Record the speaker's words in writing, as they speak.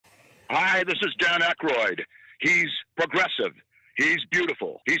Hi, this is Dan Aykroyd. He's progressive. He's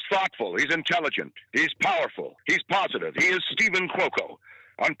beautiful. He's thoughtful. He's intelligent. He's powerful. He's positive. He is Stephen Cuoco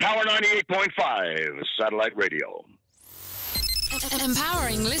on Power 98.5 Satellite Radio.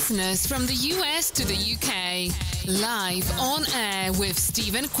 Empowering listeners from the US to the UK. Live on air with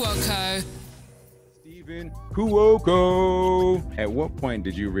Stephen Cuoco. Stephen Cuoco. At what point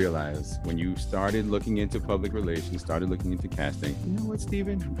did you realize when you started looking into public relations, started looking into casting, you know what,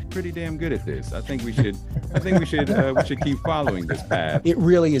 Stephen, I'm pretty damn good at this. I think we should keep following this path. It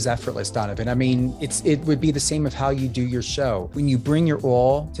really is effortless, Donovan. I mean, it would be the same of how you do your show. When you bring your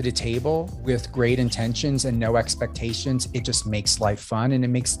all to the table with great intentions and no expectations, it just makes life fun and it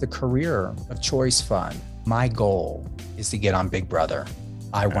makes the career of choice fun. My goal is to get on Big Brother.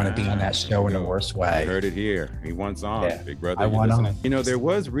 I want to be on that show in the worst way. You heard it here. He wants on. Yeah. Big Brother. I want on. You know, there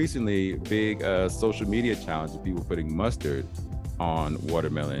was recently a big social media challenge of people putting mustard on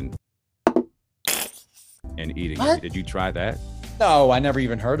watermelon and eating it. Did you try that? No, I never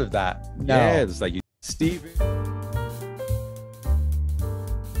even heard of that. No. Yeah, it's like Stephen.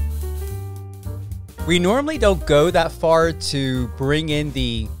 We normally don't go that far to bring in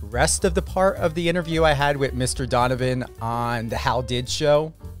the rest of the part of the interview I had with Mr. Donovan on the How Did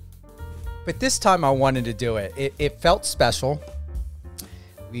show. But this time I wanted to do it. It felt special.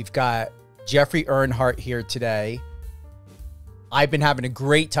 We've got Jeffrey Earnhardt here today. I've been having a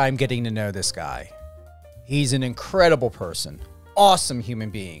great time getting to know this guy. He's an incredible person, awesome human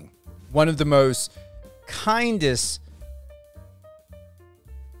being, one of the most kindest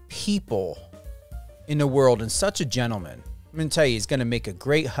people in the world, and such a gentleman. I'm going to tell you, he's going to make a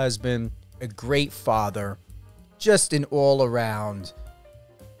great husband, a great father, just an all-around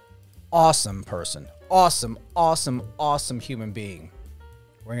awesome person. Awesome, awesome, awesome human being.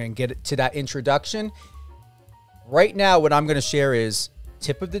 We're going to get to that introduction. Right now, what I'm going to share is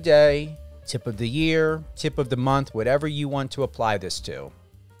tip of the day, tip of the year, tip of the month, whatever you want to apply this to.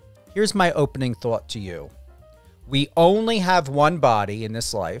 Here's my opening thought to you. We only have one body in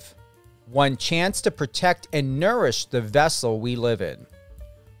this life, one chance to protect and nourish the vessel we live in,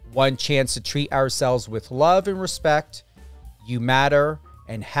 one chance to treat ourselves with love and respect. You matter,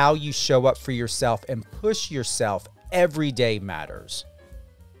 and how you show up for yourself and push yourself every day matters.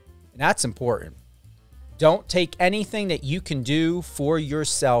 And that's important. Don't take anything that you can do for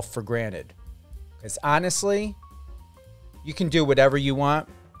yourself for granted. Because honestly, you can do whatever you want.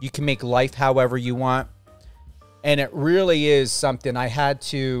 You can make life however you want. And it really is something. I had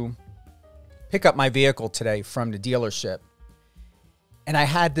to pick up my vehicle today from the dealership, and I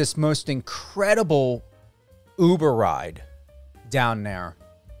had this most incredible Uber ride down there.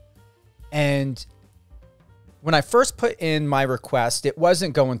 And when I first put in my request, it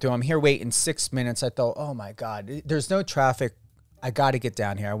wasn't going through. I'm here waiting 6 minutes. I thought, oh my God, there's no traffic. I got to get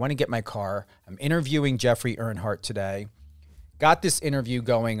down here. I want to get my car. I'm interviewing Jeffrey Earnhardt today. Got this interview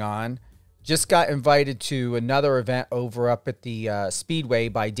going on. Just got invited to another event over up at the Speedway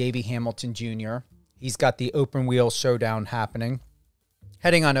by Davey Hamilton Jr. He's got the open wheel showdown happening.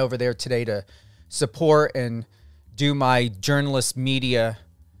 Heading on over there today to support and do my journalist media,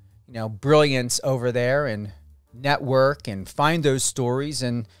 brilliance over there and network and find those stories.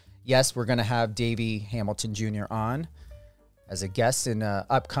 And yes, we're going to have Davey Hamilton Jr. on as a guest in an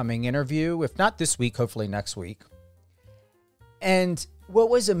upcoming interview. If not this week, hopefully next week. And what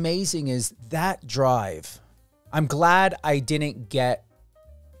was amazing is that drive. I'm glad I didn't get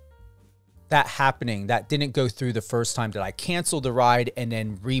that happening. That didn't go through the first time, that I canceled the ride and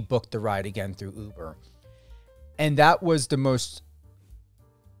then rebooked the ride again through Uber. And that was the most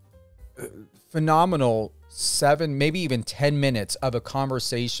phenomenal 7, maybe even 10 minutes of a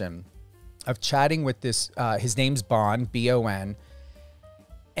conversation of chatting with this, his name's Bon, B-O-N,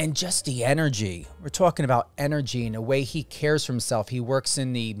 and just the energy. We're talking about energy and the way he cares for himself. He works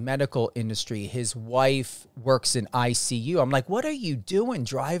in the medical industry. His wife works in ICU. I'm like, what are you doing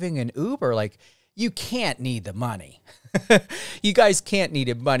driving an Uber? Like, you can't need the money. You guys can't need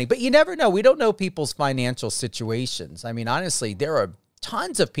the money. But you never know. We don't know people's financial situations. I mean, honestly, there are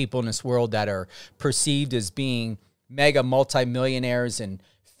tons of people in this world that are perceived as being mega multimillionaires and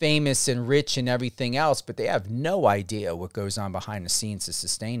famous and rich and everything else, but they have no idea what goes on behind the scenes to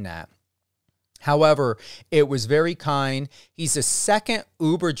sustain that. However, it was very kind. He's the second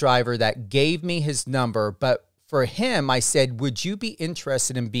Uber driver that gave me his number, but for him, I said, would you be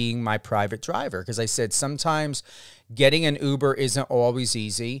interested in being my private driver? Because I said, sometimes getting an Uber isn't always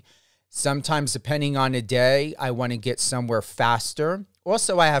easy. Sometimes, depending on the day, I want to get somewhere faster.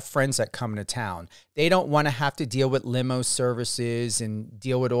 Also, I have friends that come into town. They don't want to have to deal with limo services and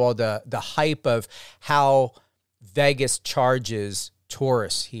deal with all the hype of how Vegas charges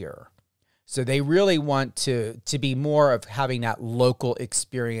tourists here. So they really want to be more of having that local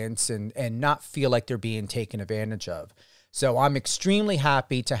experience and not feel like they're being taken advantage of. So I'm extremely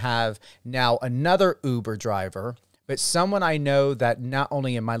happy to have now another Uber driver, but someone I know that not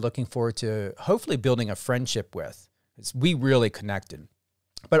only am I looking forward to hopefully building a friendship with, we really connected,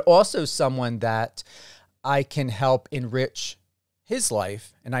 but also someone that I can help enrich his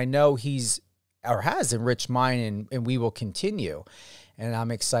life. And I know he's or has enriched mine, and we will continue. And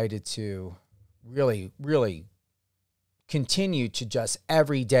I'm excited to really, really continue to just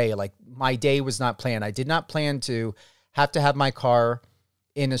every day, like my day was not planned. I did not plan to have my car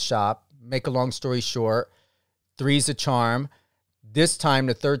in a shop. Make a long story short, three's a charm. This time,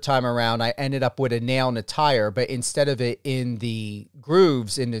 the third time around, I ended up with a nail in a tire, but instead of it in the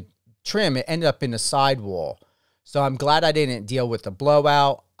grooves, in the trim, it ended up in the sidewall. So I'm glad I didn't deal with the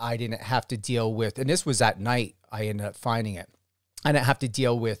blowout. I didn't have to deal with, and this was at night, I ended up finding it. I didn't have to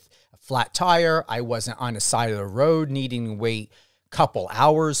deal with a flat tire. I wasn't on the side of the road needing to wait a couple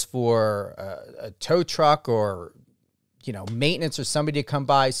hours for a tow truck or, you know, maintenance or somebody to come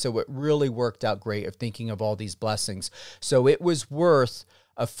by. So it really worked out great of thinking of all these blessings. So it was worth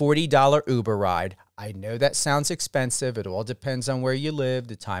a $40 Uber ride. I know that sounds expensive. It all depends on where you live,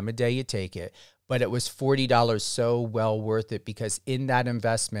 the time of day you take it. But it was $40 so well worth it, because in that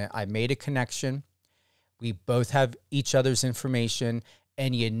investment, I made a connection. We both have each other's information,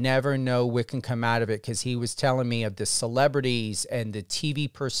 and you never know what can come out of it, because he was telling me of the celebrities and the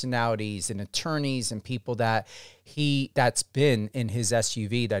TV personalities and attorneys and people that's been in his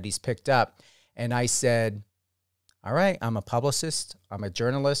SUV that he's picked up. And I said, all right, I'm a publicist. I'm a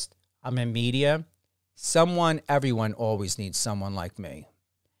journalist. I'm in media. Everyone always needs someone like me.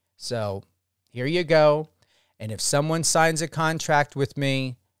 So here you go. And if someone signs a contract with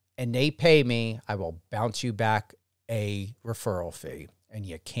me and they pay me, I will bounce you back a referral fee. And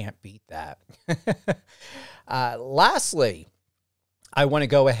you can't beat that. Lastly, I want to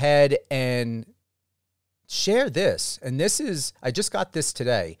go ahead and share this. And this is, I just got this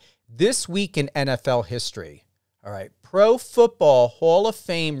today. This week in NFL history. All right. Pro Football Hall of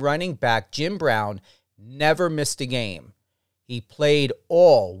Fame running back Jim Brown never missed a game. He played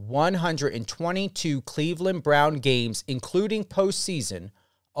all 122 Cleveland Brown games, including postseason,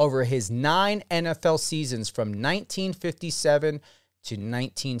 over his 9 NFL seasons from 1957 to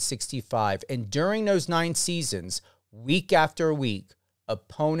 1965. And during those 9 seasons, week after week,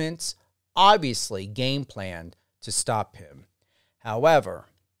 opponents obviously game planned to stop him. However,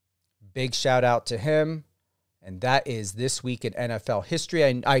 big shout out to him. And that is This Week in NFL History.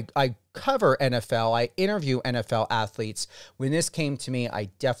 I cover NFL. I interview NFL athletes. When this came to me, I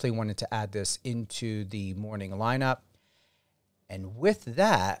definitely wanted to add this into the morning lineup. And with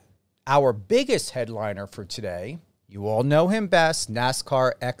that, our biggest headliner for today, you all know him best,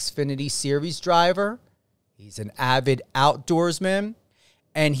 NASCAR Xfinity Series driver. He's an avid outdoorsman,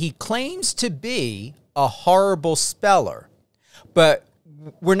 and he claims to be a horrible speller. But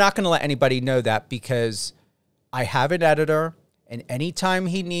we're not going to let anybody know that, because I have an editor, and anytime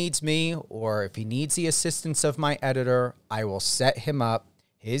he needs me or if he needs the assistance of my editor, I will set him up.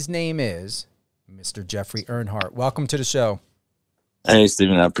 His name is Mr. Jeffrey Earnhardt. Welcome to the show. Hey,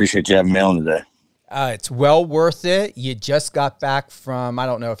 Stephen, I appreciate you having me on today. It's well worth it. You just got back from, I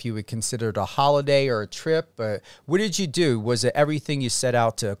don't know if you would consider it a holiday or a trip, but what did you do? Was it everything you set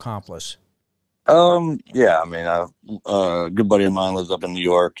out to accomplish? Yeah, I mean, a good buddy of mine lives up in New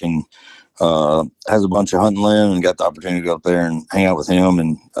York and has a bunch of hunting land, and got the opportunity to go up there and hang out with him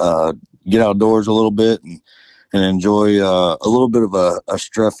and get outdoors a little bit and enjoy a little bit of a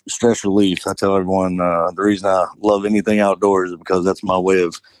stress relief. I tell everyone the reason I love anything outdoors is because that's my way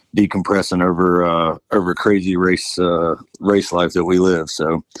of decompressing over crazy race life that we live.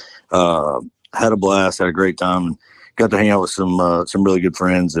 So had a blast, had a great time, and got to hang out with some really good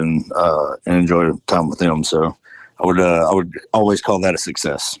friends and enjoy time with them. So I would always call that a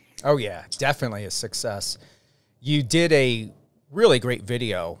success. Oh yeah, definitely a success. You did a really great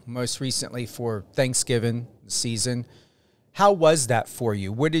video most recently for Thanksgiving season. How was that for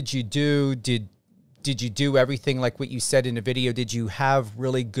you? What did you do? Did you do everything like what you said in the video? Did you have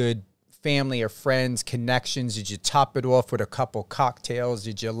really good family or friends, connections? Did you top it off with a couple cocktails?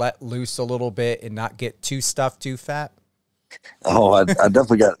 Did you let loose a little bit and not get too stuffed, too fat? Oh, I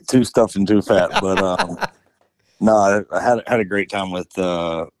definitely got too stuffed and too fat, but no, I had a great time with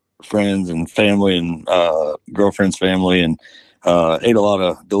friends and family and girlfriend's family, and ate a lot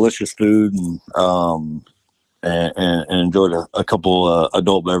of delicious food and enjoyed a couple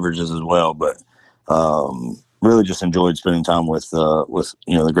adult beverages as well. But really just enjoyed spending time with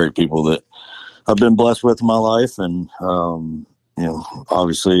the great people that I've been blessed with in my life. And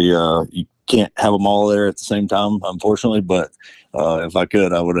obviously you can't have them all there at the same time, unfortunately. But if I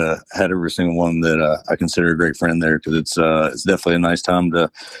could, I would have had every single one that I consider a great friend there, because it's definitely a nice time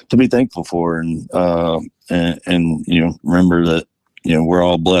to be thankful for, and remember that we're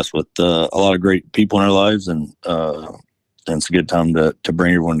all blessed with a lot of great people in our lives, and it's a good time to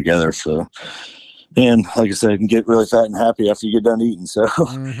bring everyone together. So. And like I said, you can get really fat and happy after you get done eating. So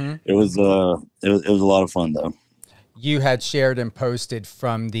it was a lot of fun, though. You had shared and posted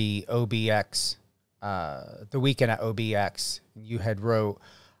from the OBX, the weekend at OBX. You had wrote,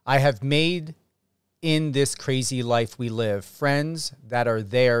 "I have made in this crazy life we live friends that are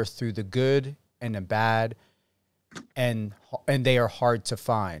there through the good and the bad, and they are hard to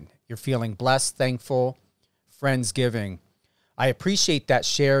find. You're feeling blessed, thankful, friendsgiving. I appreciate that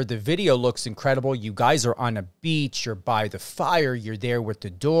share. The video looks incredible. You guys are on a beach. You're by the fire. You're there with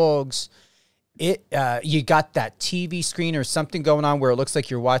the dogs. You got that TV screen or something going on where it looks like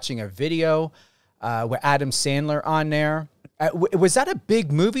you're watching a video with Adam Sandler on there. Was that a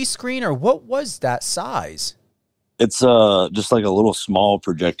big movie screen, or what was that size? It's just like a little small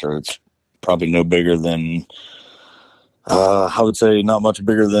projector. It's probably no bigger than, I would say not much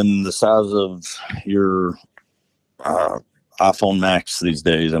bigger than the size of your iPhone Max these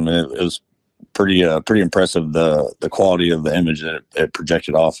days. I mean, it was pretty impressive, the quality of the image that it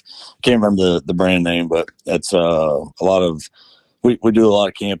projected off. Can't remember the brand name, but it's a lot of, we do a lot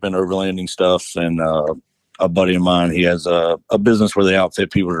of camping, overlanding stuff, and a buddy of mine, he has a business where they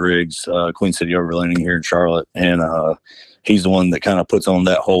outfit people's rigs, Queen City Overlanding here in Charlotte, and he's the one that kind of puts on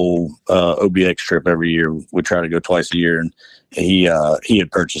that whole OBX trip every year. We try to go twice a year, and he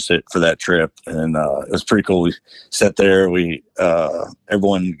had purchased it for that trip, and it was pretty cool. We sat there.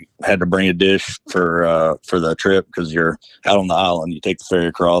 Everyone had to bring a dish for the trip, because you're out on the island. You take the ferry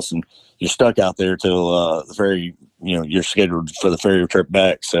across, and you're stuck out there till the ferry. You're scheduled for the ferry trip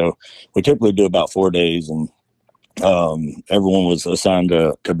back. So we typically do about 4 days, and everyone was assigned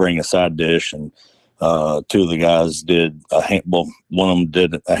to bring a side dish, and two of the guys did a ham. Well, one of them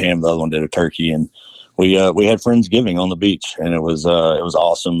did a ham, the other one did a turkey, and we had Friendsgiving on the beach, and it was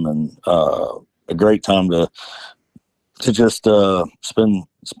awesome, and a great time to just spend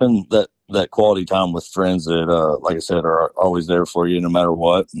that quality time with friends that, like I said, are always there for you no matter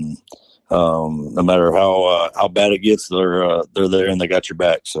what, and no matter how bad it gets, they're there and they got your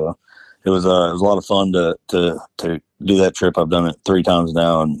back. So it was a lot of fun to do that trip. I've done it 3 times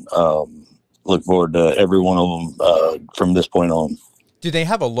now, and look forward to every one of them from this point on. Do they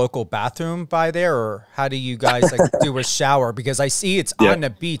have a local bathroom by there, or how do you guys do a shower? Because I see it's on the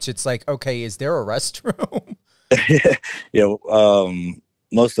beach. It's like, okay, is there a restroom? Yeah.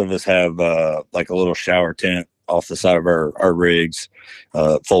 Most of us have like a little shower tent off the side of our rigs,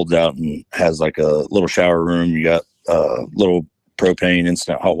 folds out and has like a little shower room. You got a little propane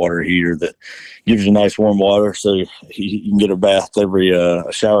instant hot water heater that gives you nice warm water, so you can get a bath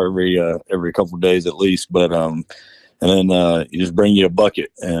a shower every couple of days at least. But and then you just bring you a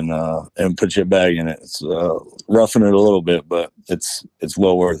bucket and put your bag in it. It's roughing it a little bit, but it's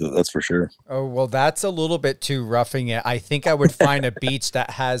well worth it. That's for sure. Oh, well, that's a little bit too roughing it. I think I would find a beach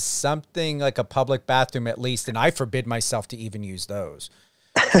that has something like a public bathroom at least, and I forbid myself to even use those.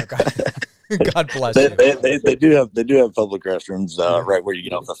 God bless you. They do have public restrooms right where you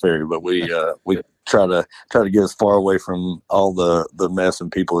get off the ferry, but we try to get as far away from all the mess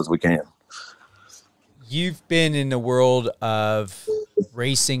and people as we can. You've been in the world of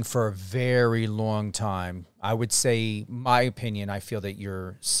racing for a very long time. I would say, my opinion, I feel that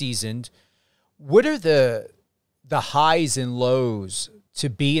you're seasoned. What are the highs and lows to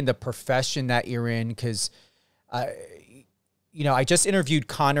be in the profession that you're in? Because, I just interviewed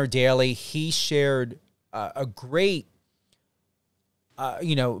Connor Daly. He shared a great,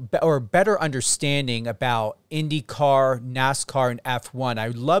 or better understanding about IndyCar, NASCAR, and F1. I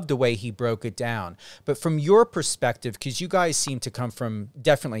love the way he broke it down. But from your perspective, because you guys seem to come from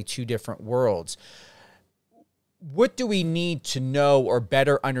definitely 2 different worlds, what do we need to know or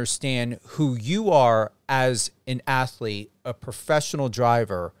better understand who you are as an athlete, a professional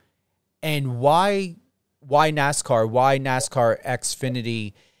driver, and why NASCAR, why NASCAR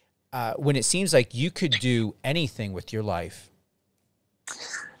Xfinity, when it seems like you could do anything with your life?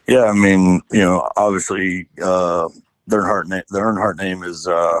 Yeah, I mean, obviously, the Earnhardt name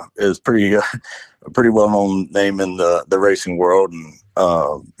is pretty a pretty well known name in the racing world,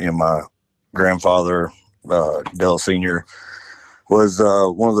 and my grandfather, Dale Senior, was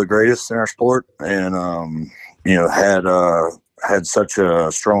one of the greatest in our sport, and had such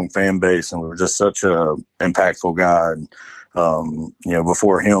a strong fan base, and was just such a impactful guy. And,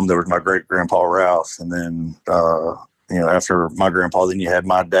 before him, there was my great grandpa Ralph, and then after my grandpa, then you had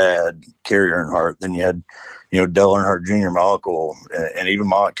my dad, Kerry Earnhardt, then you had, Dale Earnhardt Jr., my uncle, and even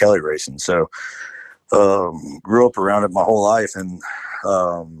my Aunt Kelly racing. So, grew up around it my whole life. And,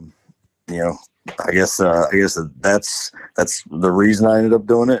 I guess that's the reason I ended up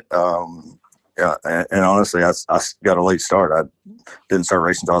doing it. Yeah, and honestly, I got a late start. I didn't start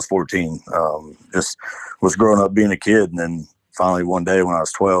racing until I was 14. Just was growing up being a kid, and then finally one day when I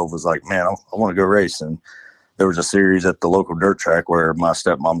was 12, was like, man, I want to go race. And there was a series at the local dirt track where my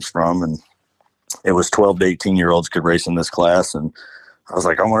stepmom's from, and it was 12 to 18-year-olds could race in this class. And I was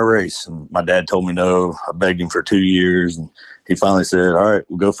like, I want to race. And my dad told me no. I begged him for 2 years, and he finally said, all right,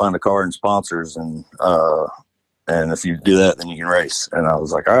 we'll go find a car and sponsors, and if you do that, then you can race. And I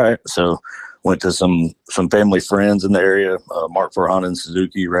was like, all right. So went to some family friends in the area, Mark for Honda and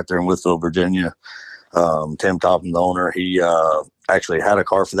Suzuki right there in Wytheville, Virginia. Tim Topham, the owner, he actually had a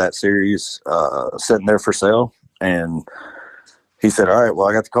car for that series sitting there for sale. And he said, all right, well,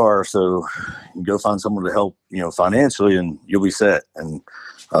 I got the car, so you go find someone to help, financially, and you'll be set. And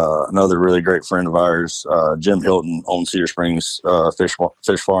another really great friend of ours, Jim Hilton, owns Cedar Springs Fish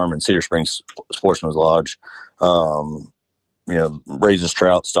Farm and Cedar Springs Sportsman's Lodge. Raises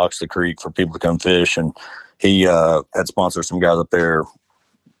trout, stocks the creek for people to come fish. And he had sponsored some guys up there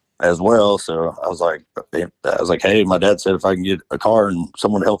as well. So I was like, hey, my dad said if I can get a car and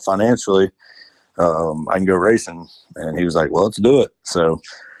someone to help financially, I can go racing. And he was like, well, let's do it. So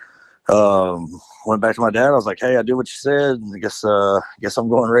went back to my dad. I was like, hey, I did what you said. I guess I'm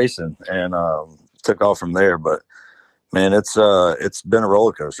going racing, and took off from there. But man, it's been a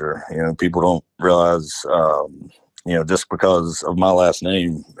roller coaster. People don't realize, just because of my last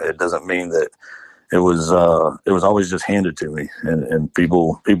name, it doesn't mean that it was always just handed to me. And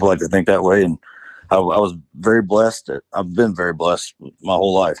people like to think that way. And I was very blessed. I've been very blessed my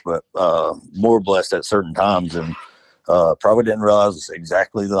whole life, but more blessed at certain times. And probably didn't realize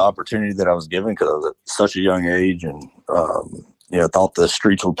exactly the opportunity that I was given because I was at such a young age, and thought the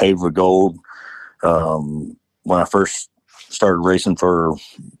streets were paved with gold. When I first started racing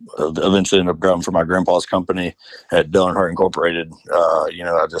eventually ended up driving for my grandpa's company at Earnhardt Incorporated.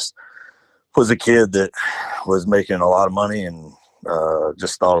 I just was a kid that was making a lot of money, and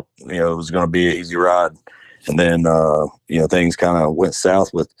just thought, it was going to be an easy ride. And then, things kind of went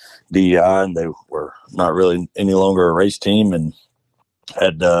south with DEI, and they were not really any longer a race team, and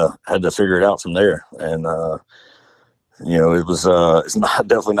had to figure it out from there. And, it was,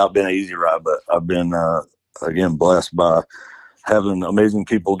 definitely not been an easy ride, but I've been, again, blessed by having amazing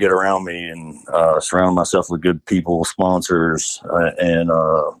people get around me, and surround myself with good people, sponsors,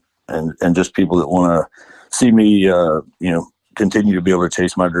 and just people that want to see me, continue to be able to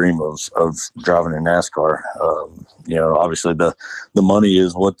chase my dream of driving in NASCAR. Obviously the money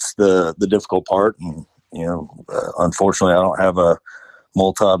is what's the difficult part. And, unfortunately I don't have a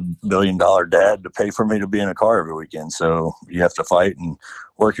multi-billion-dollar dad to pay for me to be in a car every weekend. So you have to fight and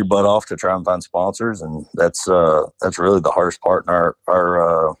work your butt off to try and find sponsors. And that's really the hardest part in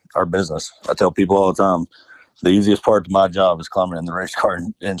our business. I tell people all the time, the easiest part of my job is climbing in the race car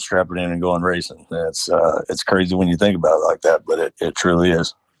and strapping in and going racing. It's crazy when you think about it like that, but it truly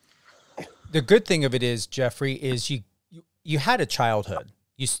is. The good thing of it is, Jeffrey, is you had a childhood.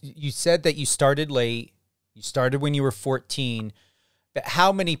 You said that you started late. You started when you were 14. But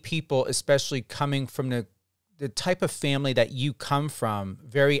how many people, especially coming from the type of family that you come from,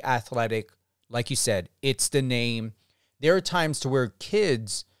 very athletic, like you said, it's the name. There are times to where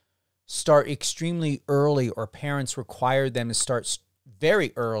kids start extremely early, or parents require them to start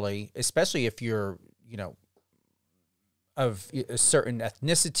very early, especially if you're, of a certain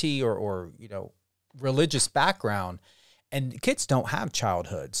ethnicity or religious background, and kids don't have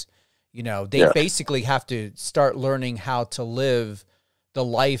childhoods. They basically have to start learning how to live the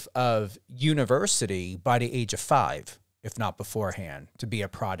life of university by the age of 5, if not beforehand, to be a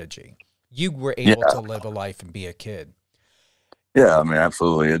prodigy. You were able to live a life and be a kid. Yeah, I mean,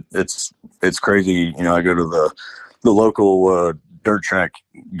 absolutely. It's crazy. I go to the local dirt track,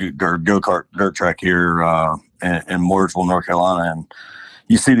 go-kart dirt track here in Mooresville, North Carolina, and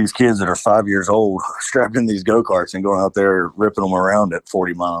you see these kids that are 5 years old strapped in these go-karts and going out there ripping them around at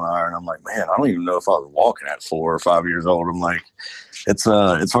 40 mile an hour. And I'm like, man, I don't even know if I was walking at 4 or 5 years old. I'm like, it's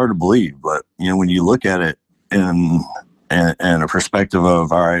hard to believe. But, when you look at it in a perspective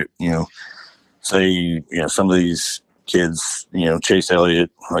of, all right, say, some of these kids, Chase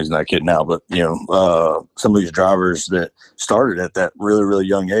Elliott, well, he's not a kid now, but, some of these drivers that started at that really, really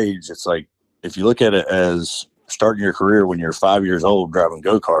young age, it's like, if you look at it as starting your career when you're 5 years old driving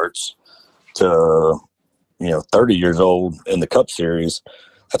go-karts to, 30 years old in the Cup Series,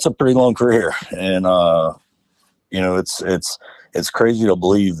 that's a pretty long career. And, it's crazy to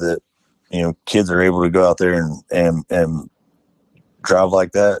believe that, kids are able to go out there and drive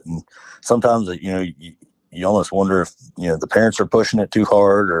like that. And sometimes, you almost wonder if, the parents are pushing it too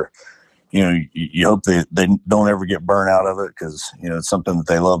hard, or, you hope they don't ever get burnt out of it, because, it's something that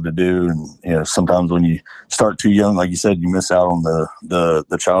they love to do. And, sometimes when you start too young, like you said, you miss out on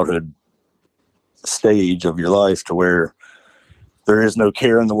the childhood stage of your life, to where there is no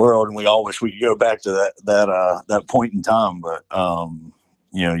care in the world. And we all wish we could go back to that point in time. But,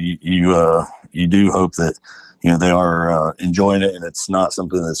 you do hope that, they are enjoying it, and it's not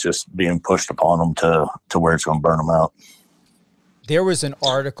something that's just being pushed upon them to where it's going to burn them out. There was an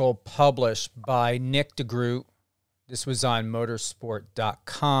article published by Nick DeGroot. This was on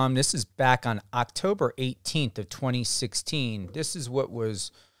motorsport.com. This is back on October 18th of 2016. This is what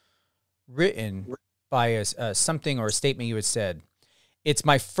was written by something or a statement you had said. It's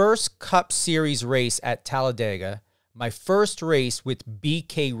my first Cup Series race at Talladega, my first race with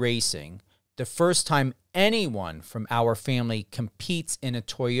BK Racing, the first time anyone from our family competes in a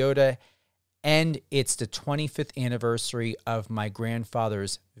Toyota, and it's the 25th anniversary of my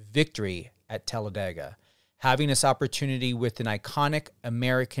grandfather's victory at Talladega. Having this opportunity with an iconic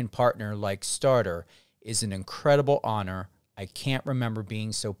American partner like Starter is an incredible honor. I can't remember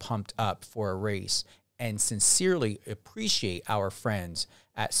being so pumped up for a race, and sincerely appreciate our friends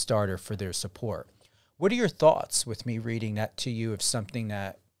at Starter for their support. What are your thoughts with me reading that to you of something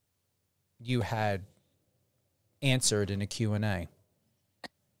that you had answered in a Q&A?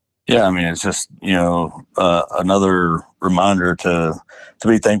 Yeah, I mean, it's just, another reminder to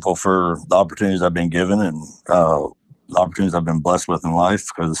be thankful for the opportunities I've been given, and the opportunities I've been blessed with in life,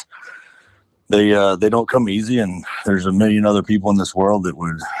 because they don't come easy, and there's a million other people in this world that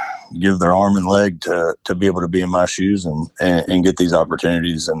would give their arm and leg to be able to be in my shoes and get these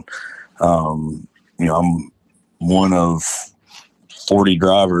opportunities. And, I'm one of 38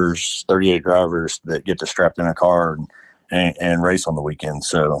 drivers that get to strap in a car and race on the weekend.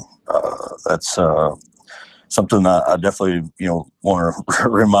 So that's something that I definitely, want to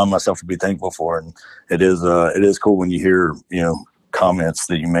remind myself to be thankful for. And it is cool when you hear, comments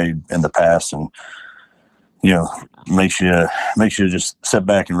that you made in the past, and, makes you just sit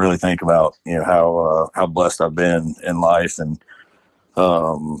back and really think about, how blessed I've been in life, and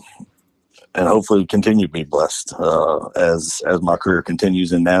hopefully continue to be blessed as my career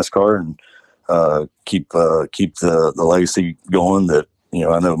continues in NASCAR, and keep the legacy going that,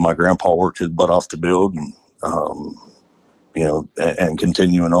 I know my grandpa worked his butt off to build, and, and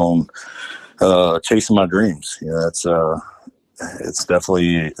continuing on chasing my dreams. It's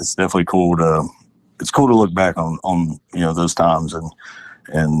definitely cool to look back on those times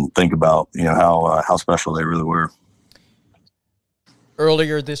and think about, how special they really were.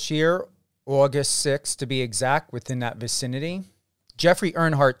 Earlier this year, August 6th to be exact, within that vicinity, Jeffrey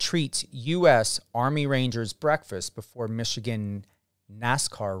Earnhardt treats U.S. Army Rangers breakfast before Michigan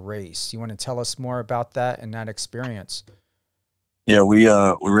NASCAR race. You want to tell us more about that and that experience? Yeah, we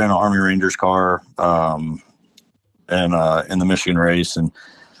ran an Army Rangers car and in the Michigan race, and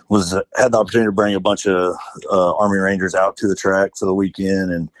had the opportunity to bring a bunch of Army Rangers out to the track for the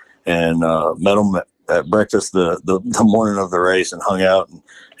weekend, and met them at breakfast the morning of the race, and hung out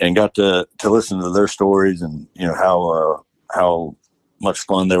and got to listen to their stories, and how much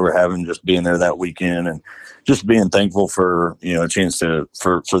fun they were having just being there that weekend, and just being thankful for a chance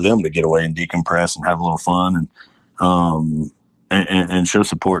for them to get away and decompress and have a little fun, and show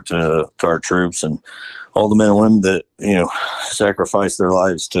support to our troops and all the men and women that sacrifice their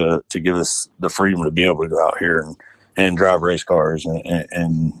lives to give us the freedom to be able to go out here and drive race cars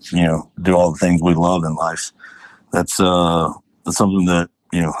and do all the things we love in life. That's something that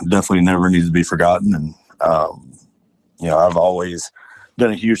definitely never needs to be forgotten. And I've always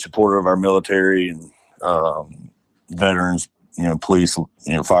been a huge supporter of our military and veterans, police,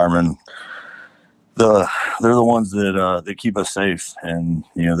 firemen. They're the ones that keep us safe, and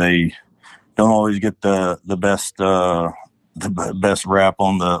they don't always get the best rap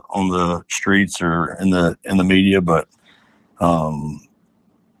on the streets or in the media, but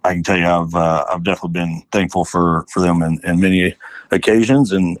I can tell you I've definitely been thankful for them in many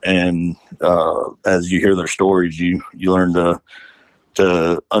occasions, and as you hear their stories, you learn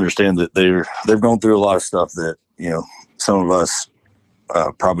to understand that they've gone through a lot of stuff that some of us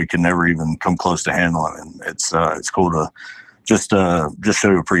probably could never even come close to handling. And it's cool to just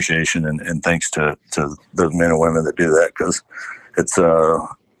show appreciation and thanks to those men and women that do that, because it's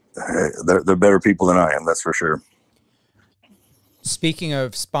they're better people than I am, that's for sure. Speaking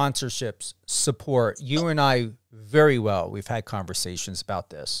of sponsorships, support, you and I we've had conversations about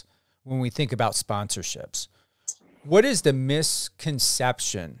this when we think about sponsorships. What is the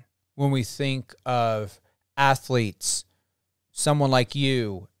misconception when we think of athletes, someone like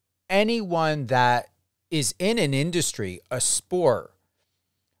you, anyone that is in an industry, a sport,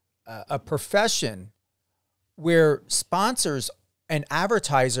 a profession where sponsors and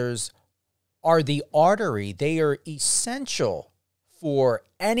advertisers are the artery? They are essential for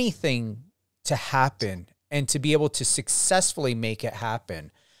anything to happen and to be able to successfully make it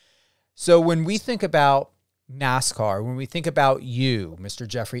happen. So when we think about NASCAR, when we think about you, Mr.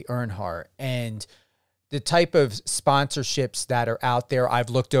 Jeffrey Earnhardt, and the type of sponsorships that are out there, I've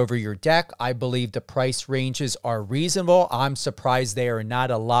looked over your deck. I believe the price ranges are reasonable. I'm surprised they are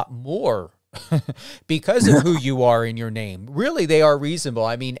not a lot more because of who you are in your name. Really, they are reasonable.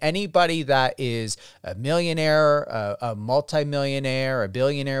 I mean, anybody that is a millionaire, a multimillionaire, a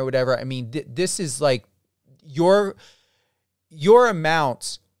billionaire, whatever, I mean, this is like your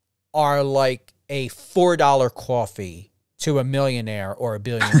amounts are like a $4 coffee to a millionaire or a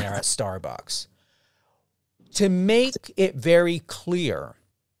billionaire at Starbucks. To make it very clear,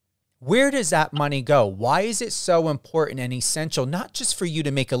 where does that money go? Why is it so important and essential, not just for you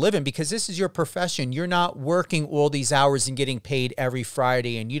to make a living, because this is your profession. You're not working all these hours and getting paid every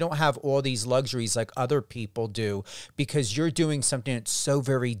Friday, and you don't have all these luxuries like other people do, because you're doing something that's so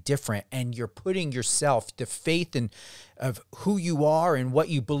very different, and you're putting yourself, the faith in of who you are and what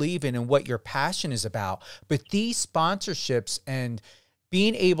you believe in and what your passion is about. But these sponsorships and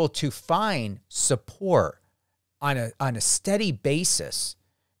being able to find support on a steady basis,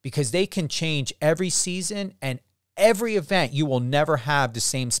 because they can change every season and every event. You will never have the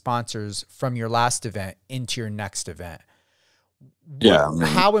same sponsors from your last event into your next event. Yeah. I mean,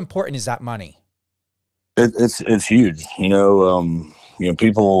 how important is that money? It's huge.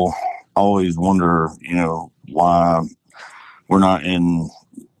 People always wonder, why we're not in,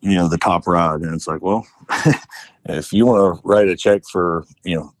 the top ride. And it's like, well, if you want to write a check for,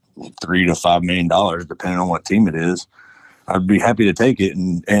 $3 to $5 million, depending on what team it is, I'd be happy to take it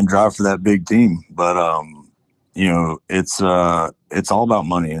and drive for that big team. But, it's all about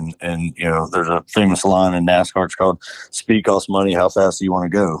money. And, there's a famous line in NASCAR. It's called "Speed costs money. How fast do you want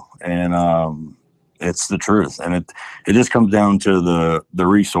to go?" And, it's the truth. And it just comes down to the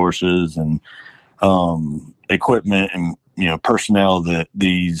resources and, equipment and, personnel that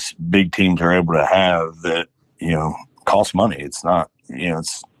these big teams are able to have that, cost money. It's not,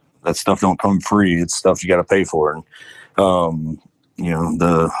 that stuff don't come free. It's stuff you got to pay for. And,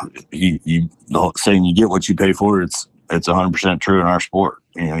 the saying you get what you pay for, it's 100% true in our sport.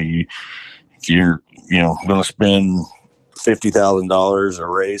 If you're, going to spend $50,000 a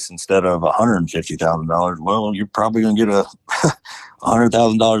race instead of $150,000, well, you're probably going to get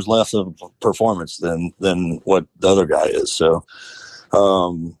 $100,000 less of performance than what the other guy is. So,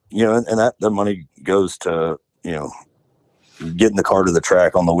 and that the money goes to, getting the car to the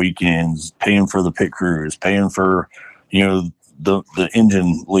track on the weekends, paying for the pit crews, paying for, the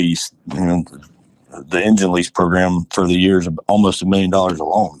engine lease, the engine lease program for the years of almost $1 million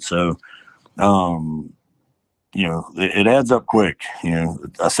alone. So, it adds up quick.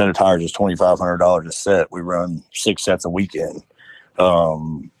 A set of tires is $2,500 a set. We run 6 sets a weekend.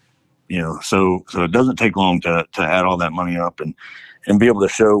 So it doesn't take long to add all that money up and be able to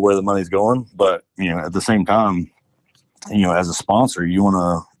show where the money's going. But, at the same time, as a sponsor, you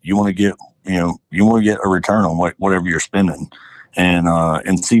want to get a return on whatever you're spending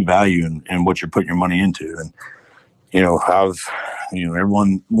and see value in what you're putting your money into. And,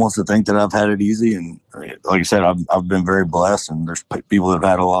 everyone wants to think that I've had it easy. And like I said, I've been very blessed, and there's people that have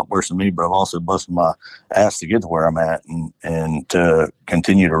had it a lot worse than me, but I've also busted my ass to get to where I'm at and to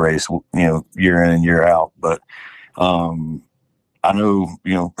continue to race, year in and year out. But, I know,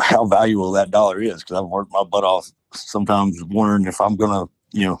 how valuable that dollar is, because I've worked my butt off sometimes wondering if I'm going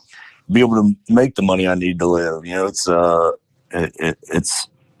to, be able to make the money I need to live. It's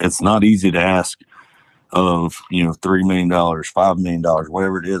not easy to ask of, $3 million, $5 million,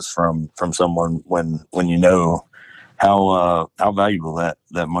 whatever it is from someone when you know how valuable that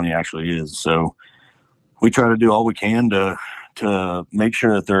money actually is. So we try to do all we can to make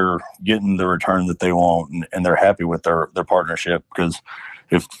sure that they're getting the return that they want and they're happy with their partnership, because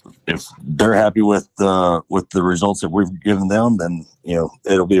if they're happy with the results that we've given them, then,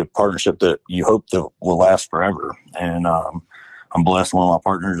 it'll be a partnership that you hope that will last forever. And, I'm blessed. One of my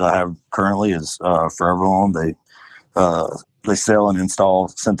partners I have currently is, Forever Lawn. They sell and install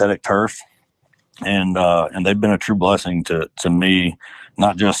synthetic turf, and they've been a true blessing to me,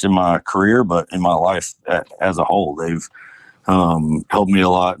 not just in my career, but in my life as a whole. They've, helped me a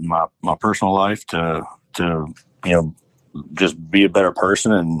lot in my personal life to just be a better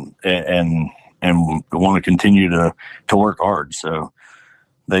person and want to continue to work hard. So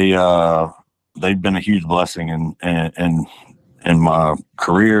they've been a huge blessing in my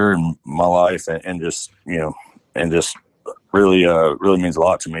career and my life, and just, and just really means a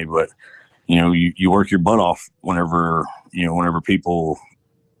lot to me. But, you work your butt off whenever people,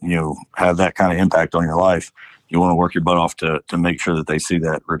 have that kind of impact on your life. You want to work your butt off to make sure that they see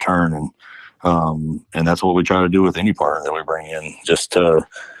that return. And that's what we try to do with any partner that we bring in, just to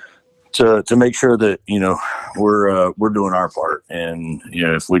make sure that, we're doing our part. And,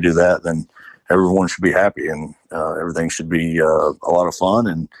 if we do that, then everyone should be happy, and everything should be a lot of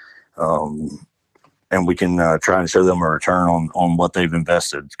fun. And we can try and show them a return on what they've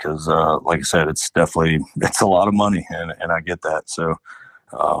invested. Because, like I said, it's a lot of money, and I get that. So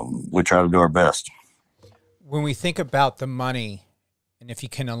we try to do our best. When we think about the money, and if you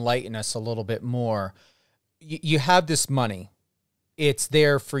can enlighten us a little bit more, you have this money. It's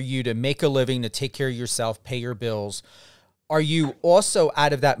there for you to make a living, to take care of yourself, pay your bills. Are you also,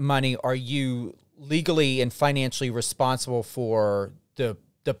 out of that money, are you legally and financially responsible for the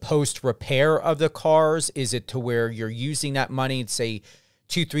post repair of the cars? Is it to where you're using that money, say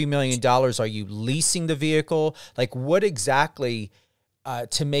 $2-3 million? Are you leasing the vehicle? Like, what exactly,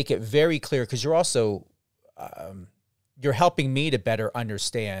 to make it very clear? Because you're also, you're helping me to better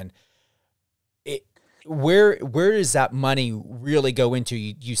understand it. Where does that money really go into?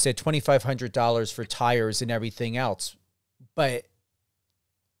 You said $2,500 for tires and everything else, but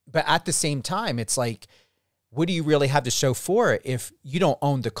at the same time, it's like, what do you really have to show for it if you don't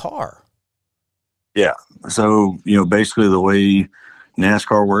own the car? Yeah. So, basically the way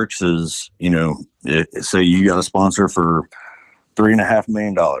NASCAR works is, say you got a sponsor for $3.5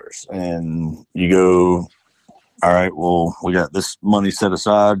 million, and you go, all right, well, we got this money set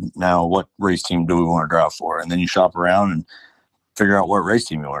aside. Now, what race team do we want to drive for? And then you shop around and figure out what race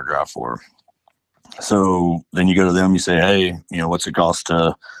team you want to drive for. So then you go to them, you say, hey, what's it cost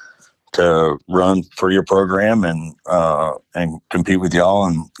to run for your program and compete with y'all?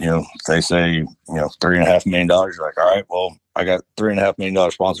 And, they say, $3.5 million. You're like, all right, well, I got $3.5 million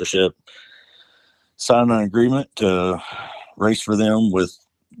sponsorship, sign an agreement to race for them with,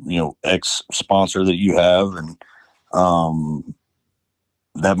 X sponsor that you have. And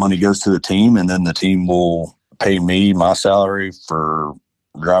that money goes to the team, and then the team will pay me my salary for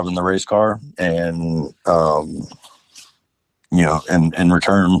driving the race car. And, in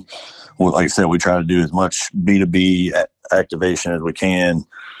return, well, like I said, we try to do as much B2B activation as we can,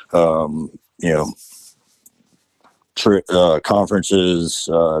 conferences,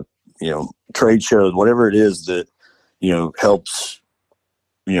 trade shows, whatever it is that, helps,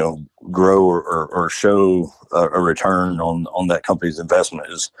 grow or show a return on that company's investment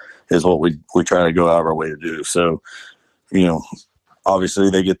is what we try to go out of our way to do. So, obviously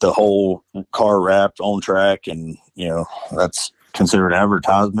they get the whole car wrapped on track, and, that's considered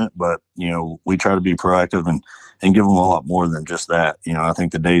advertisement, but, we try to be proactive and give them a lot more than just that. I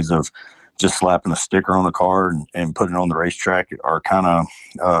think the days of just slapping a sticker on the car and putting it on the racetrack are kind of,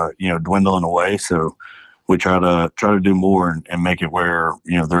 dwindling away. So we try to do more and make it where,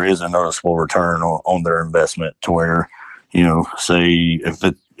 there is a noticeable return on their investment, to where, say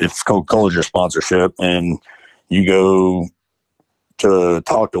if Coca-Cola's your sponsorship and you go to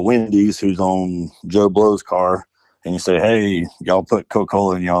talk to Wendy's, who's on Joe Blow's car, and you say, hey, y'all put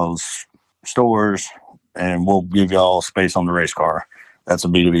Coca-Cola in y'all's stores and we'll give y'all space on the race car. That's a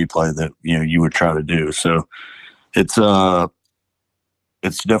B2B play that, you would try to do. So it's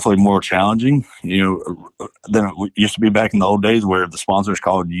definitely more challenging, than it used to be back in the old days, where the sponsors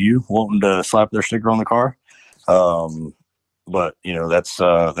called you wanting to slap their sticker on the car. But that's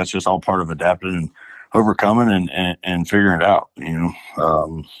just all part of adapting and overcoming and figuring it out.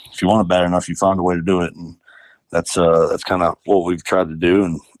 If you want it bad enough, you find a way to do it. And that's kind of what we've tried to do,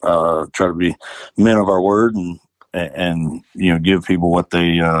 and try to be men of our word and give people what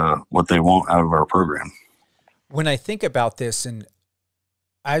they want out of our program. When I think about this, and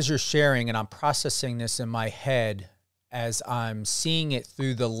as you're sharing, and I'm processing this in my head as I'm seeing it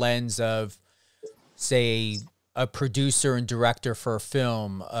through the lens of, say, a producer and director for a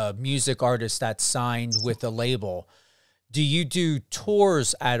film, a music artist that's signed with a label, do you do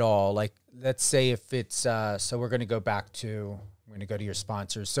tours at all? Like, let's say if it's, so we're going to go back to, we're going to go to your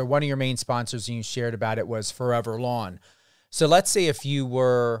sponsors. So one of your main sponsors, and you shared about it, was Forever Lawn. So let's say if you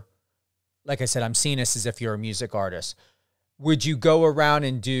were, like I said, I'm seeing this as if you're a music artist. Would you go around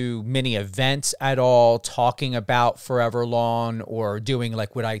and do many events at all, talking about Forever Lawn, or doing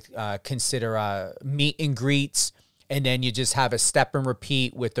like what I consider meet and greets, and then you just have a step and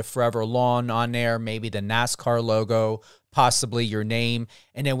repeat with the Forever Lawn on there, maybe the NASCAR logo possibly your name.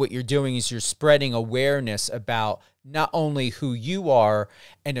 And then what you're doing is you're spreading awareness about not only who you are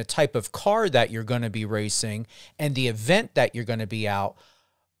and the type of car that you're going to be racing and the event that you're going to be out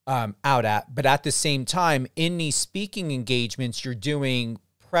at, but at the same time, in these speaking engagements, you're doing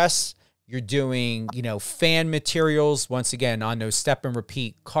press, you're doing, fan materials, once again, on those step and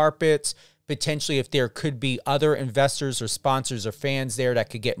repeat carpets. Potentially, if there could be other investors or sponsors or fans there that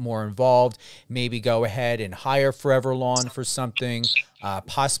could get more involved, maybe go ahead and hire Forever Lawn for something,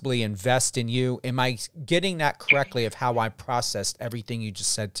 possibly invest in you. Am I getting that correctly of how I processed everything you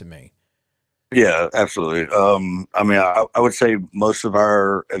just said to me? Yeah, absolutely. I would say most of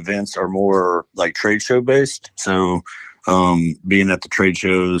our events are more like trade show based. So being at the trade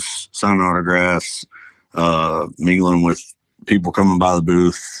shows, signing autographs, mingling with people coming by the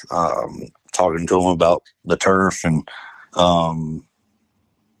booth, talking to them about the turf and,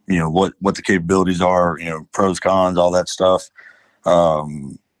 what the capabilities are, pros, cons, all that stuff. I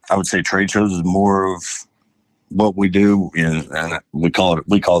would say trade shows is more of what we do, and we call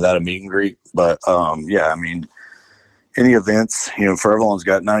that a meet and greet. But any events, Foreverlawn's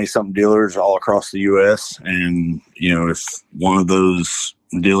got 90-something dealers all across the U.S. And, if one of those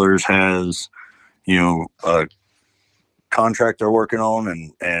dealers has, a contract they're working on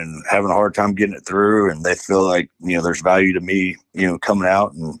and having a hard time getting it through, and they feel like, there's value to me, coming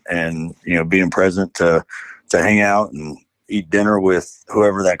out and being present to hang out and eat dinner with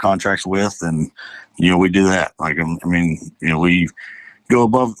whoever that contract's with. And, we do that. We go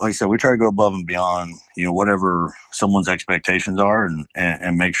above, like I said, we try to go above and beyond, whatever someone's expectations are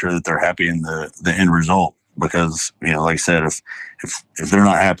and make sure that they're happy in the end result. Because, like I said, if they're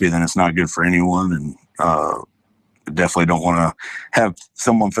not happy, then it's not good for anyone. And, definitely don't want to have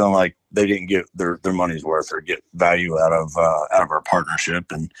someone feeling like they didn't get their money's worth or get value out of our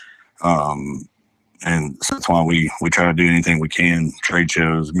partnership. And so that's why we try to do anything we can, trade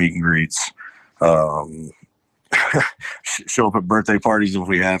shows, meet and greets, show up at birthday parties if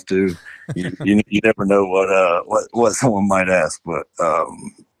we have to. You never know what someone might ask, but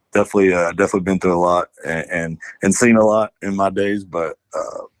definitely been through a lot and seen a lot in my days. But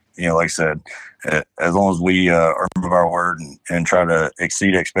like I said, as long as we are of our word and try to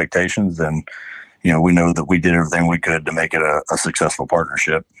exceed expectations, then we know that we did everything we could to make it a successful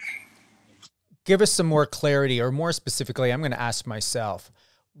partnership. Give us some more clarity, or more specifically, I'm going to ask myself,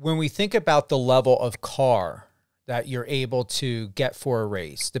 when we think about the level of car that you're able to get for a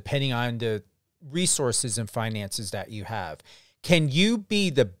race, depending on the resources and finances that you have, can you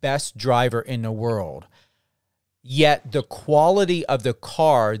be the best driver in the world, yet the quality of the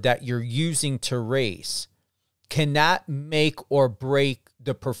car that you're using to race cannot make or break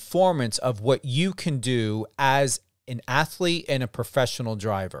the performance of what you can do as an athlete and a professional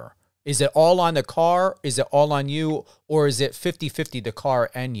driver? Is it all on the car? Is it all on you? Or is it 50-50 the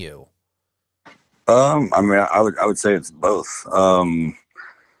car and you? I would say it's both. I've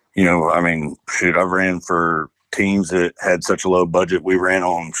ran for teams that had such a low budget. We ran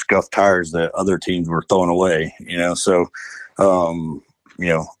on scuffed tires that other teams were throwing away, so,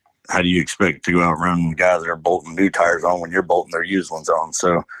 how do you expect to go out and run guys that are bolting new tires on when you're bolting their used ones on?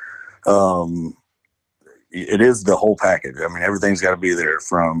 So, it is the whole package. Everything's got to be there,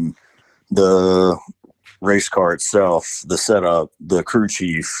 from the race car itself, the setup, the crew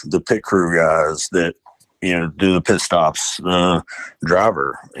chief, the pit crew guys that, do the pit stops, the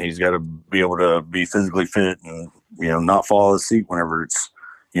driver. He's got to be able to be physically fit and, not fall out of the seat whenever it's,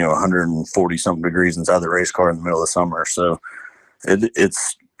 140 something degrees inside the race car in the middle of the summer. So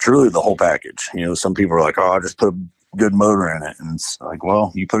it's truly the whole package. Some people are like, oh, I just put a good motor in it. And it's like,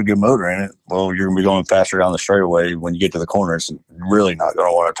 well, you put a good motor in it, well, you're going to be going faster down the straightaway. When you get to the corner, it's really not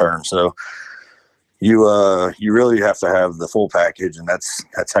going to want to turn. So you really have to have the full package, and that's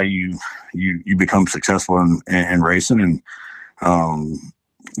how you become successful in racing. And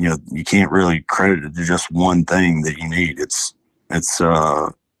you can't really credit it to just one thing that you need. It's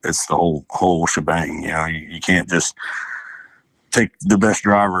the whole shebang. You can't just take the best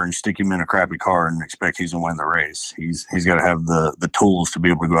driver and stick him in a crappy car and expect he's gonna win the race. He's got to have the tools to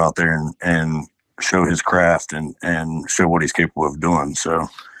be able to go out there and show his craft and show what he's capable of doing. So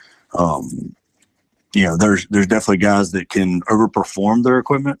there's definitely guys that can overperform their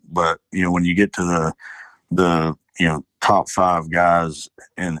equipment, but when you get to the top 5 guys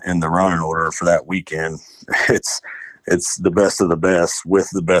in the running order for that weekend, it's the best of the best with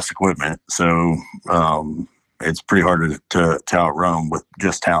the best equipment. So it's pretty hard to outrun them with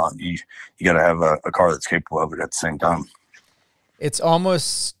just talent. You got to have a car that's capable of it at the same time. It's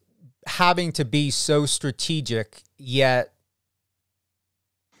almost having to be so strategic, yet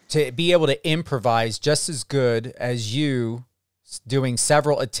to be able to improvise just as good as you doing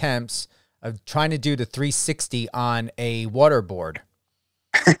several attempts of trying to do the 360 on a waterboard.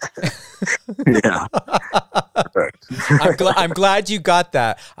 Yeah. I'm glad you got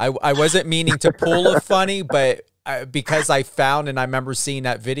that. I wasn't meaning to pull a funny, but because I found, and I remember seeing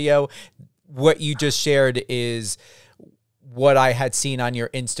that video, what you just shared is what I had seen on your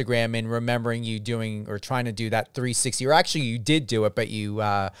Instagram and remembering you doing or trying to do that 360, or actually you did do it, but you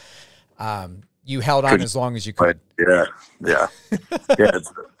held on as long as you could. Yeah.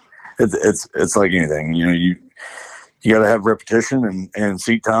 It's like anything, you know, you got to have repetition and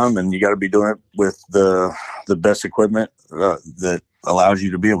seat time, and you got to be doing it with the best equipment that allows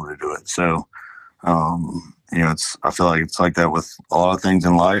you to be able to do it. So, you know, I feel like it's like that with a lot of things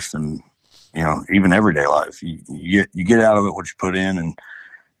in life, and, you know, even everyday life, you get out of it what you put in. And,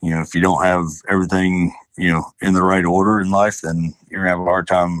 you know, if you don't have everything, you know, in the right order in life, then you're gonna have a hard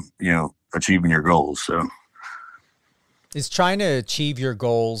time, you know, achieving your goals. So is trying to achieve your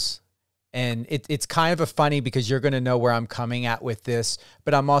goals. And it's kind of a funny, because you're going to know where I'm coming at with this,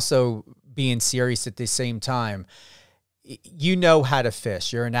 but I'm also being serious at the same time. You know how to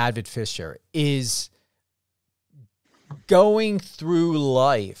fish. You're an avid fisher. Is going through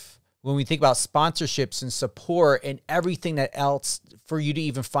life, when we think about sponsorships and support and everything that else, for you to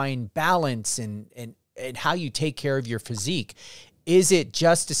even find balance and how you take care of your physique, is it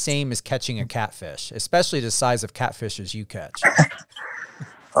just the same as catching a catfish, especially the size of catfishes you catch?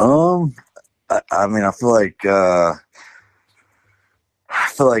 I mean, I feel like the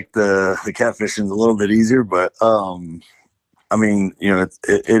catfishing is a little bit easier, but I mean, you know,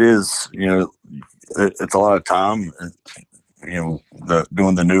 it is, you know, it's a lot of time. You know,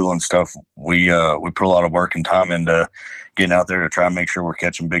 doing the noodle and stuff, we put a lot of work and time into getting out there to try and make sure we're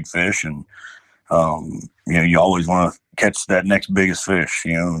catching big fish. And you know, you always want to catch that next biggest fish,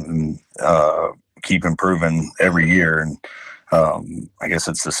 you know, and keep improving every year. And I guess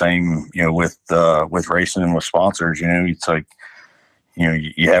it's the same, you know, with racing and with sponsors. You know, it's like, you know,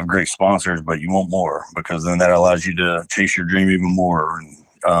 you have great sponsors, but you want more, because then that allows you to chase your dream even more,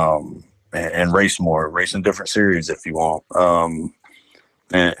 and race more, race in different series if you want.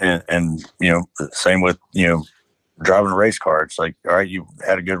 And you know, same with, you know, driving a race car. It's like, all right, you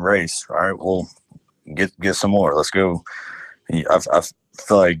had a good race. All right, well, get some more. Let's go. I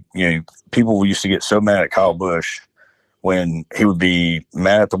feel like, you know, people used to get so mad at Kyle Busch when he would be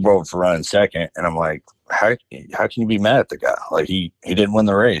mad at the world for running second. And I'm like, how can you be mad at the guy? Like, he didn't win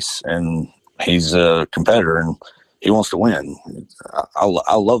the race, and he's a competitor and he wants to win.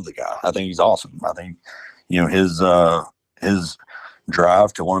 I love the guy. I think he's awesome. I think, you know, his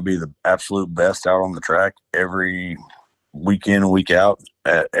drive to want to be the absolute best out on the track every week in and week out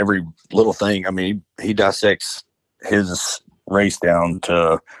at every little thing. I mean, he dissects his race down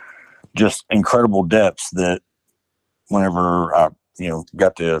to just incredible depths that whenever I, you know,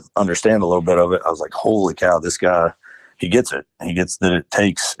 got to understand a little bit of it, I was like, holy cow, this guy, he gets it. He gets that it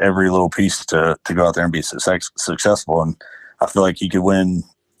takes every little piece to go out there and be successful. And I feel like he could win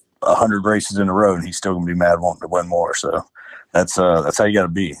 100 races in a row and he's still gonna be mad wanting to win more. So that's how you got to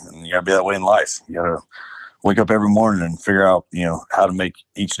be. And you got to be that way in life. You got to wake up every morning and figure out, you know, how to make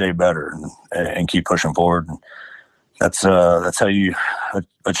each day better, and keep pushing forward. And that's how you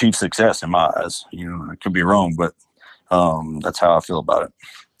achieve success in my eyes. You know, I could be wrong, but that's how I feel about it.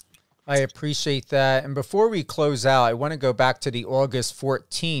 I appreciate that. And before we close out, I want to go back to the August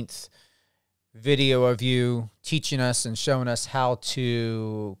 14th video of you teaching us and showing us how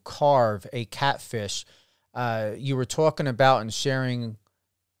to carve a catfish. You were talking about and sharing,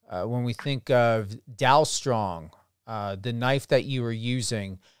 when we think of Dow Strong, the knife that you were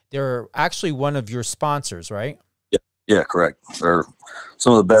using, they're actually one of your sponsors, right? Yeah, correct. They're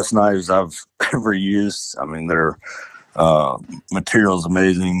some of the best knives I've ever used. I mean, their material's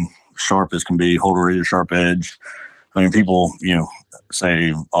amazing, sharp as can be, hold a razor sharp edge. I mean, people, you know,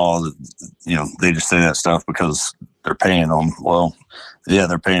 say, oh, you know, they just say that stuff because they're paying them. Well, yeah,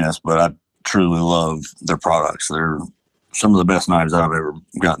 they're paying us, but I truly love their products. They're some of the best knives I've ever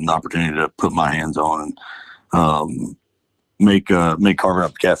gotten the opportunity to put my hands on, and make carving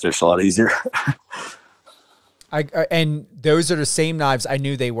up catfish a lot easier. And those are the same knives. I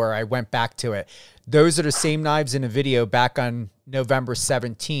knew they were. I went back to it. Those are the same knives in a video back on November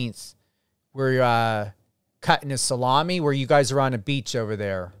 17th where you're cutting a salami, where you guys are on a beach over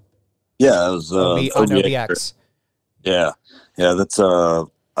there. Yeah, it was on OBX. Yeah, that's I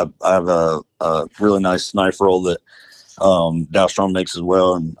have a really nice knife roll that Dow Strong makes as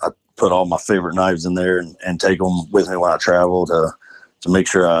well, and I put all my favorite knives in there and take them with me when I travel to make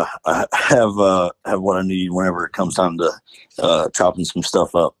sure I have what I need whenever it comes time to chopping some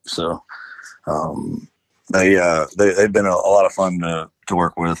stuff up. So they've been a lot of fun to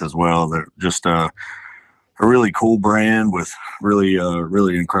work with as well. They're just a really cool brand with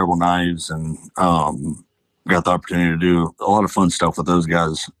really incredible knives, and got the opportunity to do a lot of fun stuff with those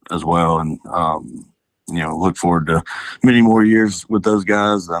guys as well. And look forward to many more years with those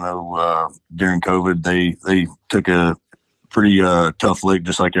guys. I know during COVID they took a pretty tough lick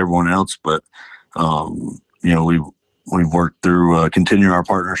just like everyone else, but we've worked through continuing our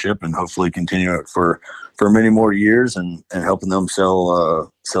partnership and hopefully continue it for many more years, and helping them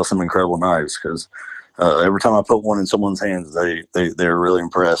sell some incredible knives, because every time I put one in someone's hands, they're really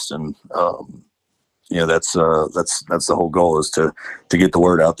impressed. And that's the whole goal, is to get the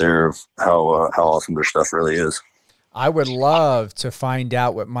word out there of how awesome their stuff really is. I would love to find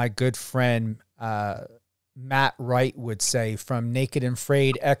out what my good friend Matt Wright would say from Naked and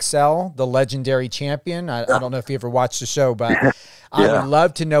Afraid XL, the legendary champion. I don't know if you ever watched the show, but I would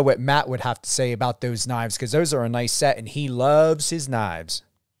love to know what Matt would have to say about those knives, because those are a nice set, and he loves his knives.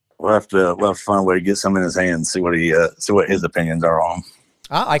 We'll have to find a way to get some in his hands, see what his opinions are on them.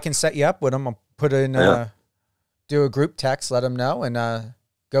 I can set you up with him. I'll put in do a group text, let him know, and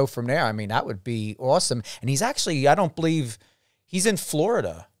go from there. I mean, that would be awesome. And he's actually, I don't believe he's in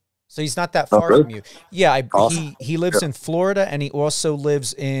Florida, so he's not that far from you. Yeah, awesome. He lives in Florida, and he also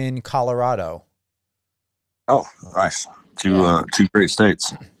lives in Colorado. Oh, nice. Two great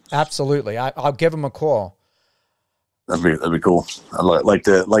states. Absolutely. I'll give him a call. That'd be cool. I'd like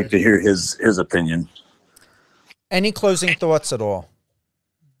to hear his opinion. Any closing thoughts at all?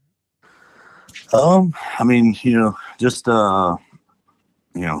 I mean, just I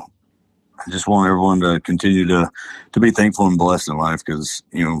just want everyone to continue to be thankful and blessed in life, because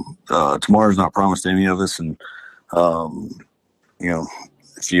tomorrow's not promised to any of us. And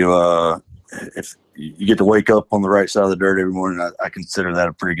if you get to wake up on the right side of the dirt every morning, I consider that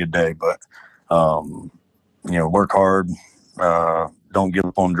a pretty good day. But work hard, don't give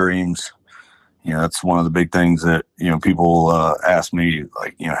up on dreams. That's one of the big things that people ask me,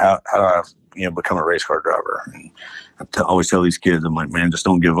 like, how do I become a race car driver? And I always tell these kids, I'm like, man, just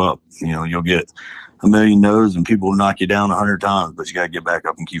don't give up. You'll get a million no's, and people will knock you down 100 times, but you got to get back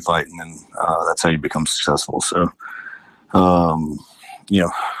up and keep fighting, and that's how you become successful. So, don't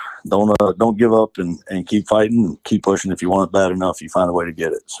give up, and keep fighting and keep pushing. If you want it bad enough, you find a way to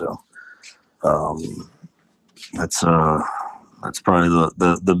get it. So, that's probably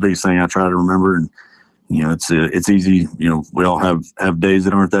the biggest thing I try to remember. And it's easy. We all have days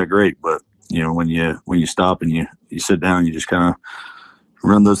that aren't that great, but when you stop and you sit down and you just kind of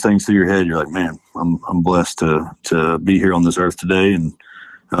run those things through your head, you're like, man, I'm blessed to be here on this earth today, and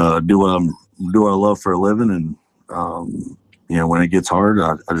do what I love for a living. And when it gets hard,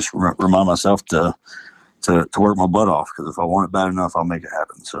 I just remind myself to work my butt off, because if I want it bad enough, I'll make it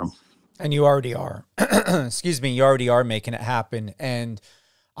happen. So. And you already are. Excuse me. You already are making it happen, and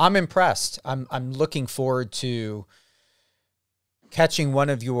I'm impressed. I'm looking forward to catching one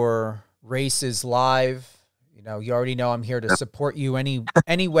of your races live. You already know I'm here to support you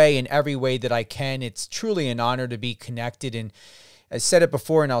any way, in every way that I can. It's truly an honor to be connected. And I said it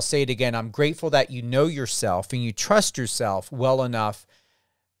before, and I'll say it again. I'm grateful that you know yourself and you trust yourself well enough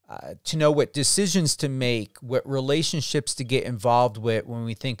to know what decisions to make, what relationships to get involved with when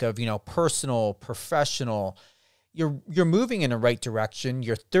we think of, personal, professional. You're moving in the right direction.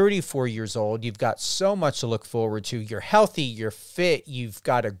 You're 34 years old. You've got so much to look forward to. You're healthy. You're fit. You've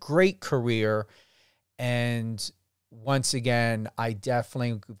got a great career. And once again, I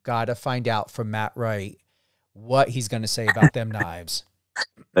definitely got to find out from Matt Wright what he's going to say about them knives.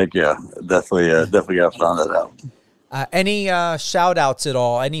 Heck yeah. Definitely got to find that out. Any shout outs at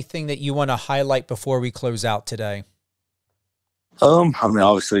all? Anything that you want to highlight before we close out today? I mean,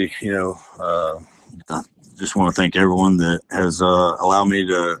 obviously, I just want to thank everyone that has allowed me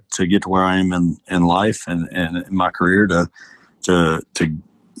to get to where I am in life and in my career, to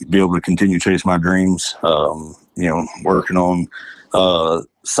be able to continue to chase my dreams. Working on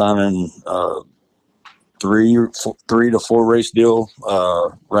signing 3 to 4 race deal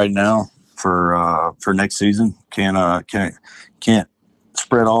right now for next season. Can't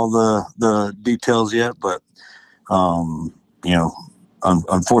spread all the details yet, but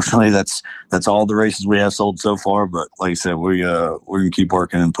unfortunately that's all the races we have sold so far. But like I said, we're gonna keep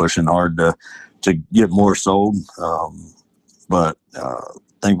working and pushing hard to get more sold. But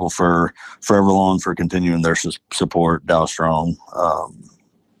thankful for Everlong for continuing their support, Dow Strong,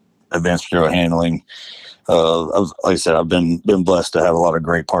 Advanced Material Handling. Like I said, I've been blessed to have a lot of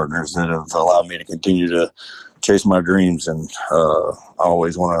great partners that have allowed me to continue chasing my dreams, and I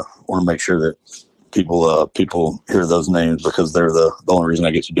always want to make sure that people hear those names, because they're the only reason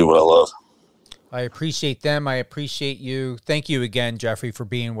I get to do what I love. I appreciate them. I appreciate you. Thank you again, Jeffrey, for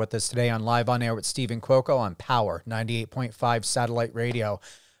being with us today on Live on Air with Stephen Cuoco on Power 98.5 Satellite Radio.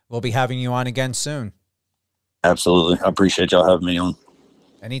 We'll be having you on again soon. Absolutely. I appreciate y'all having me on.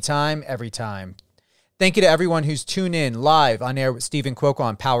 Anytime, every time. Thank you to everyone who's tuned in live on air with Stephen Cuoco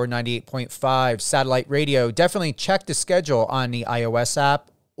on Power 98.5 Satellite Radio. Definitely check the schedule on the iOS app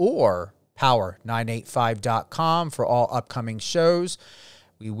or power985.com for all upcoming shows.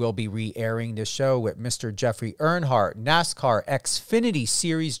 We will be re-airing the show with Mr. Jeffrey Earnhardt, NASCAR Xfinity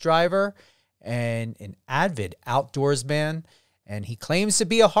Series driver and an avid outdoorsman. And he claims to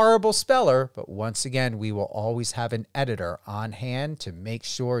be a horrible speller, but once again, we will always have an editor on hand to make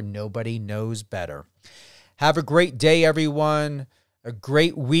sure nobody knows better. Have a great day, everyone. A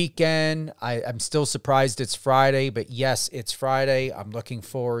great weekend. I'm still surprised it's Friday, but yes, it's Friday. I'm looking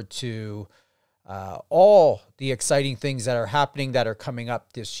forward to all the exciting things that are happening that are coming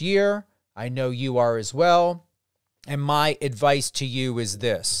up this year. I know you are as well. And my advice to you is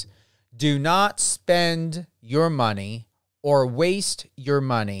this: do not spend your money or waste your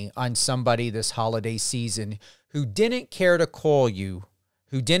money on somebody this holiday season who didn't care to call you,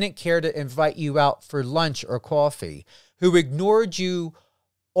 who didn't care to invite you out for lunch or coffee, who ignored you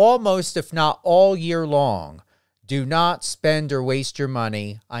almost, if not all year long. Do not spend or waste your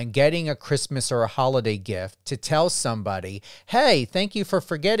money on getting a Christmas or a holiday gift to tell somebody, hey, thank you for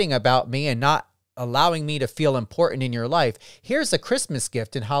forgetting about me and not allowing me to feel important in your life. Here's a Christmas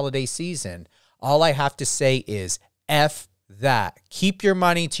gift in holiday season. All I have to say is F that. Keep your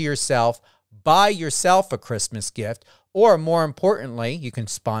money to yourself. Buy yourself a Christmas gift. Or more importantly, you can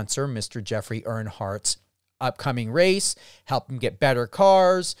sponsor Mr. Jeffrey Earnhardt's upcoming race, help him get better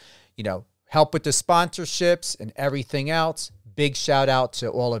cars, help with the sponsorships and everything else. Big shout out to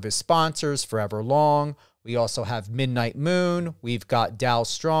all of his sponsors, Forever Long. We also have Midnight Moon. We've got Dow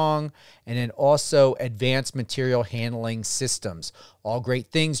Strong, and then also Advanced Material Handling Systems. All great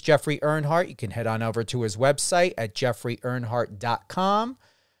things, Jeffrey Earnhardt. You can head on over to his website at jeffreyearnhardt.com.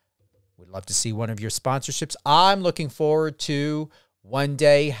 We'd love to see one of your sponsorships. I'm looking forward to one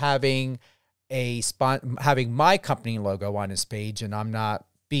day having my company logo on his page, and I'm not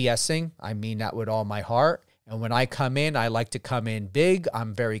BSing. I mean that with all my heart. And when I come in, I like to come in big.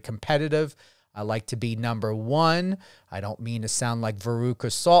 I'm very competitive. I like to be number one. I don't mean to sound like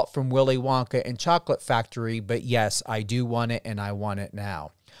Veruca Salt from Willy Wonka and Chocolate Factory, but yes, I do want it, and I want it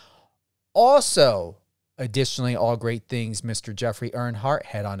now. Also, additionally, all great things, Mr. Jeffrey Earnhardt.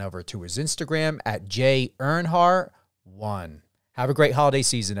 Head on over to his Instagram at jearnhardt1. Have a great holiday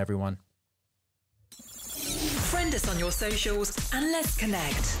season, everyone. Friend us on your socials and let's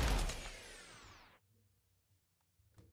connect.